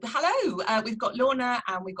So we've got Lorna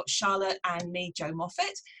and we've got Charlotte and me, Jo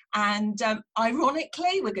Moffat. And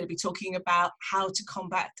ironically, we're going to be talking about how to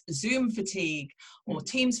combat Zoom fatigue or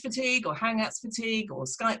Teams fatigue or Hangouts fatigue or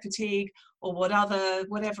Skype fatigue or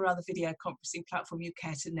whatever other video conferencing platform you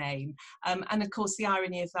care to name. And of course, the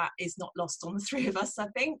irony of that is not lost on the three of us, I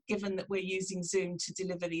think, given that we're using Zoom to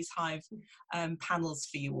deliver these Hive panels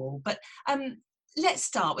for you all. But let's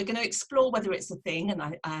start. We're going to explore whether it's a thing, and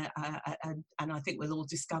I think we'll all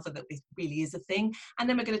discover that it really is a thing. And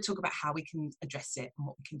then we're going to talk about how we can address it and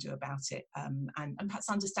what we can do about it, and perhaps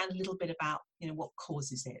understand a little bit about what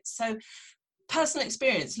causes it. So, personal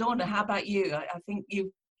experience, Lorna. How about you? I think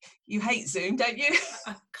you hate Zoom, don't you?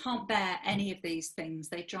 I can't bear any of these things.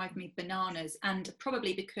 They drive me bananas, and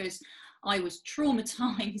probably because I was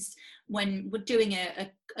traumatized when we're doing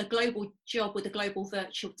a global job with a global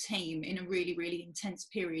virtual team in a really, really intense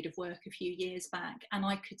period of work a few years back, and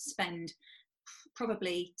I could spend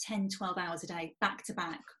probably 10, 12 hours a day back to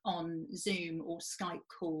back on Zoom or Skype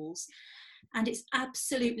calls. And it's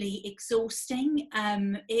absolutely exhausting.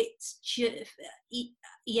 It's just,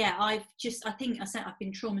 I think I've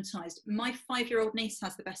been traumatized. My 5-year-old niece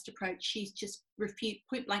has the best approach. She's just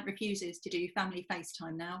point blank refuses to do family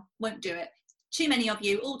FaceTime now. Won't do it. Too many of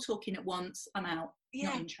you all talking at once. I'm out.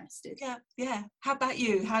 Not interested. Yeah. How about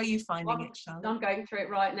you? How are you finding it, Charlotte? I'm going through it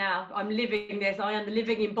right now. I'm living this. I am the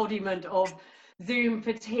living embodiment of Zoom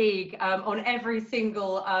fatigue on every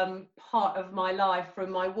single part of my life, from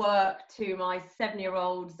my work to my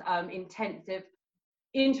 7-year-old's intensive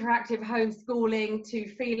interactive homeschooling, to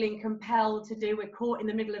feeling compelled to do. We're caught in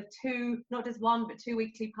the middle of not just one, but 2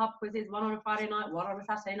 weekly pub quizzes, one on a Friday night, one on a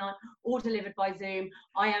Saturday night, all delivered by Zoom.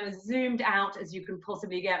 I am as zoomed out as you can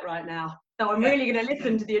possibly get right now. So I'm really going to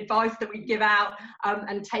listen to the advice that we give out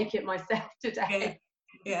and take it myself today.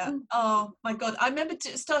 Yeah. Oh my God. I remember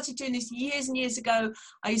started doing this years and years ago.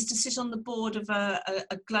 I used to sit on the board of a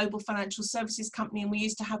global financial services company, and we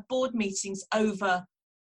used to have board meetings over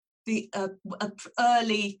the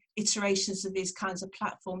early iterations of these kinds of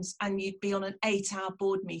platforms, and you'd be on an 8-hour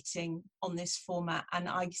board meeting on this format, and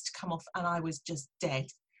I used to come off and I was just dead.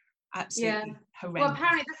 Absolutely horrendous. Well,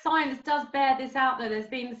 apparently the science does bear this out, though. There's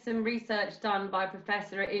been some research done by a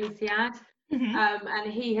professor at INSEAD.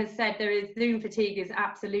 And he has said Zoom fatigue is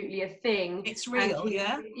absolutely a thing. It's real,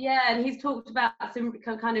 and he's talked about some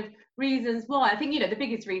kind of reasons why. I think the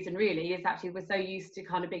biggest reason really is actually we're so used to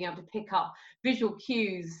kind of being able to pick up visual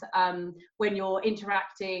cues when you're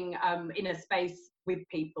interacting in a space with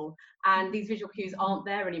people, and these visual cues aren't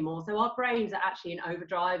there anymore. So our brains are actually in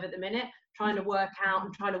overdrive at the minute, trying to work out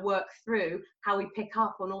and trying to work through how we pick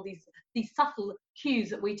up on all these subtle cues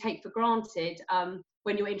that we take for granted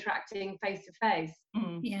when you're interacting face to face.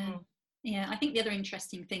 Yeah, I think the other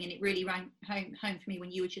interesting thing, and it really rang home for me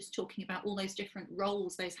when you were just talking about all those different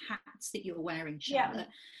roles, those hats that you're wearing, Charlotte.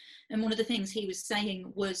 And one of the things he was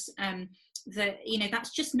saying was that that's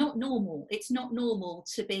just not normal. It's not normal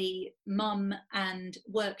to be mum and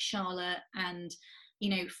work Charlotte and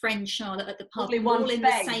friend Charlotte at the pub, all in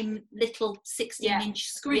the same little 16-inch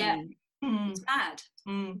screen. It's bad.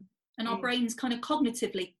 And our brains kind of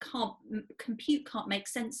cognitively can't make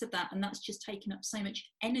sense of that, and that's just taken up so much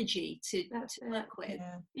energy to work with.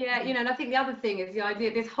 And I think the other thing is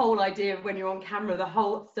this whole idea of when you're on camera, the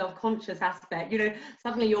whole self-conscious aspect.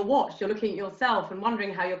 Suddenly you're watched, you're looking at yourself and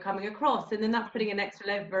wondering how you're coming across, and then that's putting an extra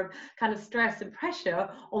level of kind of stress and pressure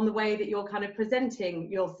on the way that you're kind of presenting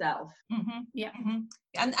yourself.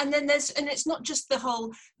 And then it's not just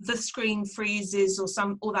the screen freezes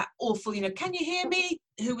or that awful can you hear me,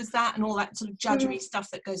 who was that, and all that sort of judgery stuff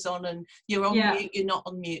that goes on, and you're on mute, you're not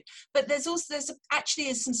on mute. But there's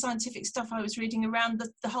actually some scientific stuff I was reading around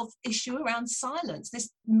the whole issue around silence,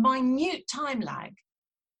 this minute time lag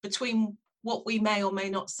between what we may or may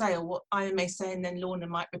not say, or what I may say and then Lorna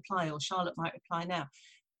might reply or Charlotte might reply now,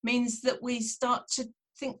 means that we start to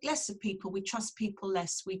think less of people, we trust people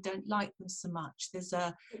less, we don't like them so much. There's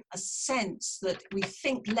a sense that we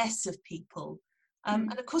think less of people.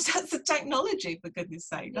 And of course that's the technology, for goodness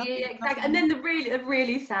sake. Exactly. And then the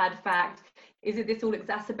really sad fact is that this all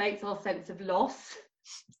exacerbates our sense of loss.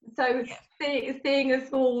 So seeing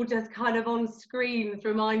us all just kind of on screens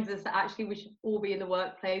reminds us that actually we should all be in the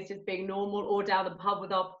workplace just being normal, or down the pub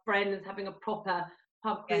with our friends having a proper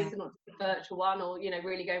pub quiz and not just a virtual one, or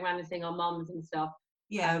really going around and seeing our mums and stuff.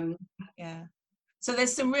 So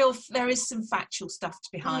there is some factual stuff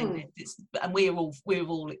behind it. And we're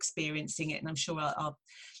all experiencing it, and I'm sure our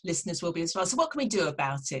listeners will be as well. So what can we do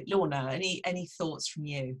about it, Lorna? Any thoughts from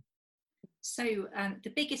you? So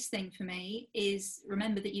the biggest thing for me is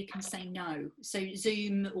remember that you can say no. So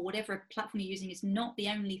Zoom or whatever platform you're using is not the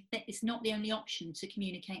only it's not the only option to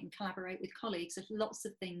communicate and collaborate with colleagues. There's lots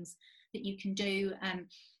of things that you can do.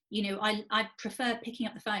 You know, I prefer picking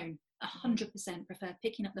up the phone. 100% prefer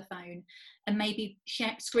picking up the phone and maybe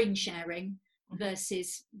screen sharing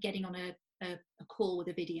versus getting on a call with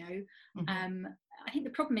a video. I think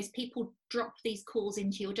the problem is people drop these calls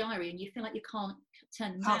into your diary and you feel like you can't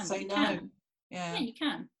turn them down. Say you no. can. Yeah, you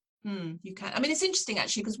can. You can. I mean, it's interesting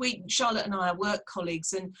actually, because Charlotte and I are work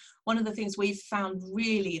colleagues, and one of the things we've found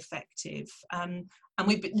really effective, and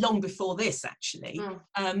we've been long before this actually,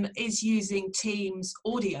 is using Teams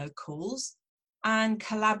audio calls and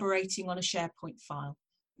collaborating on a SharePoint file.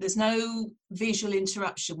 There's no visual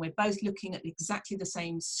interruption. We're both looking at exactly the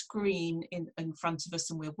same screen in front of us,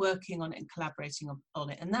 and we're working on it and collaborating on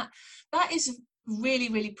it. And that is a really,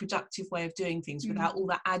 really productive way of doing things without all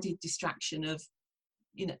that added distraction of,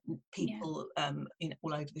 you know, people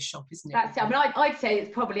all over the shop, isn't it? That's it. I mean, I'd say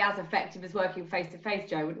it's probably as effective as working face to face,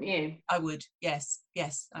 Jo, wouldn't you? I would, yes,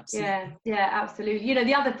 absolutely. Yeah, absolutely. You know,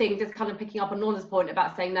 the other thing, just kind of picking up on Lorna's point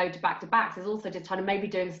about saying no to back-to-backs, is also just kind of maybe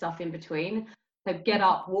doing stuff in between. So get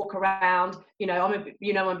up, walk around. You know,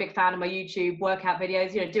 I'm a big fan of my YouTube workout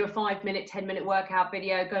videos. You know, do a 5-minute, 10-minute workout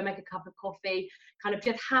video. Go make a cup of coffee. Kind of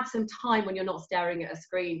just have some time when you're not staring at a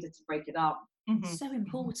screen, just to break it up. So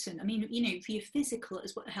important. I mean, you know, for your physical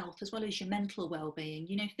health as well as your mental well-being.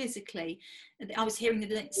 You know, physically, I was hearing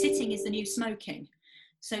that sitting is the new smoking.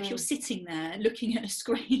 So if you're sitting there looking at a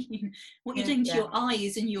screen, what you're doing to your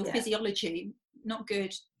eyes and your physiology, not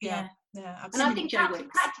good. Yeah, absolutely. And I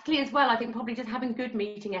think practically as well, I think probably just having good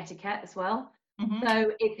meeting etiquette as well.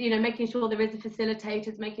 So it's, you know, making sure there is a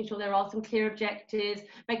facilitators, making sure there are some clear objectives,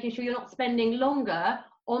 making sure you're not spending longer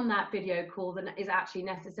on that video call than is actually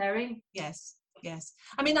necessary. Yes.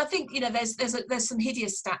 I mean, I think, you know, there's some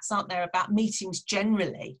hideous stats, aren't there, about meetings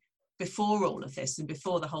generally before all of this and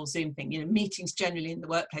before the whole Zoom thing. You know, meetings generally in the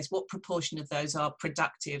workplace, what proportion of those are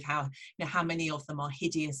productive? How many of them are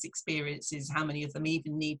hideous experiences? How many of them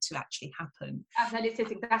even need to actually happen? And it's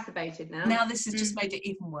just exacerbated now. Now this has just made it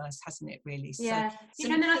even worse, hasn't it, really? Yeah.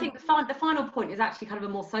 So, and then I think the final point is actually kind of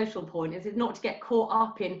a more social point, is not to get caught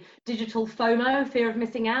up in digital FOMO, fear of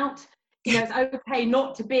missing out. You know, it's okay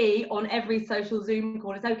not to be on every social Zoom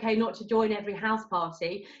call. It's okay not to join every house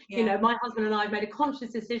party. You know, my husband and I have made a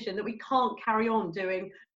conscious decision that we can't carry on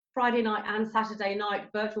doing Friday night and Saturday night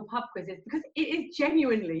virtual pub quizzes, because it is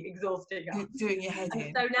genuinely exhausting us. Doing your head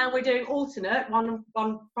in. So now we're doing alternate,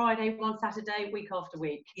 one Friday, one Saturday, week after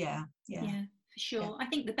week. Yeah, for sure. Yeah. I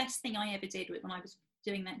think the best thing I ever did when I was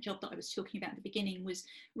doing that job that I was talking about at the beginning was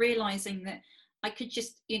realising that I could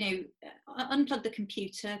just, you know, unplug the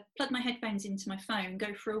computer, plug my headphones into my phone,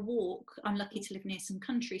 go for a walk. I'm lucky to live near some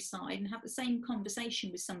countryside, and have the same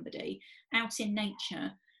conversation with somebody out in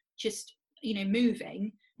nature, just, you know,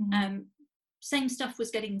 moving. Same stuff was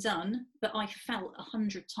getting done, but I felt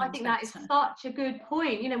 100 times I think better. That is such a good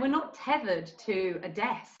point. You know, we're not tethered to a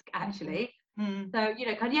desk, actually. So, you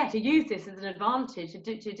know, to use this as an advantage to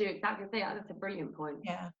do exactly that. That's a brilliant point.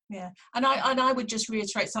 Yeah. And I would just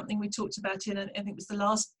reiterate something we talked about in, I think it was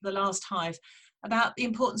the last Hive, about the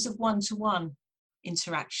importance of one-to-one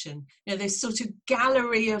interaction. You know, this sort of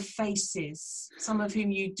gallery of faces, some of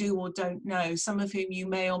whom you do or don't know, some of whom you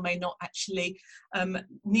may or may not actually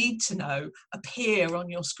need to know, appear on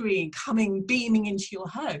your screen, beaming into your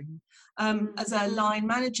home. As a line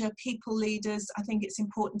manager, people leaders, I think it's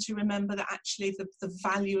important to remember that actually the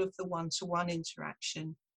value of the one-to-one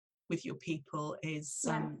interaction with your people is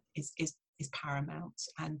paramount,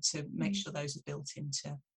 and to make sure those are built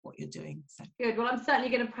into what you're doing. So. Good. Well, I'm certainly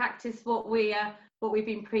going to practice what we've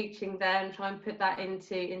been preaching there and try and put that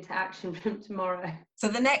into action from tomorrow. So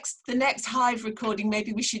the next Hive recording,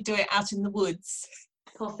 maybe we should do it out in the woods.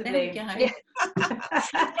 Possibly. There we go.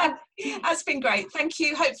 Yeah. That's been great. Thank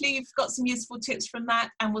you. Hopefully you've got some useful tips from that,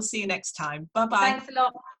 and we'll see you next time. Bye-bye. Thanks a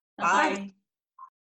lot. Bye.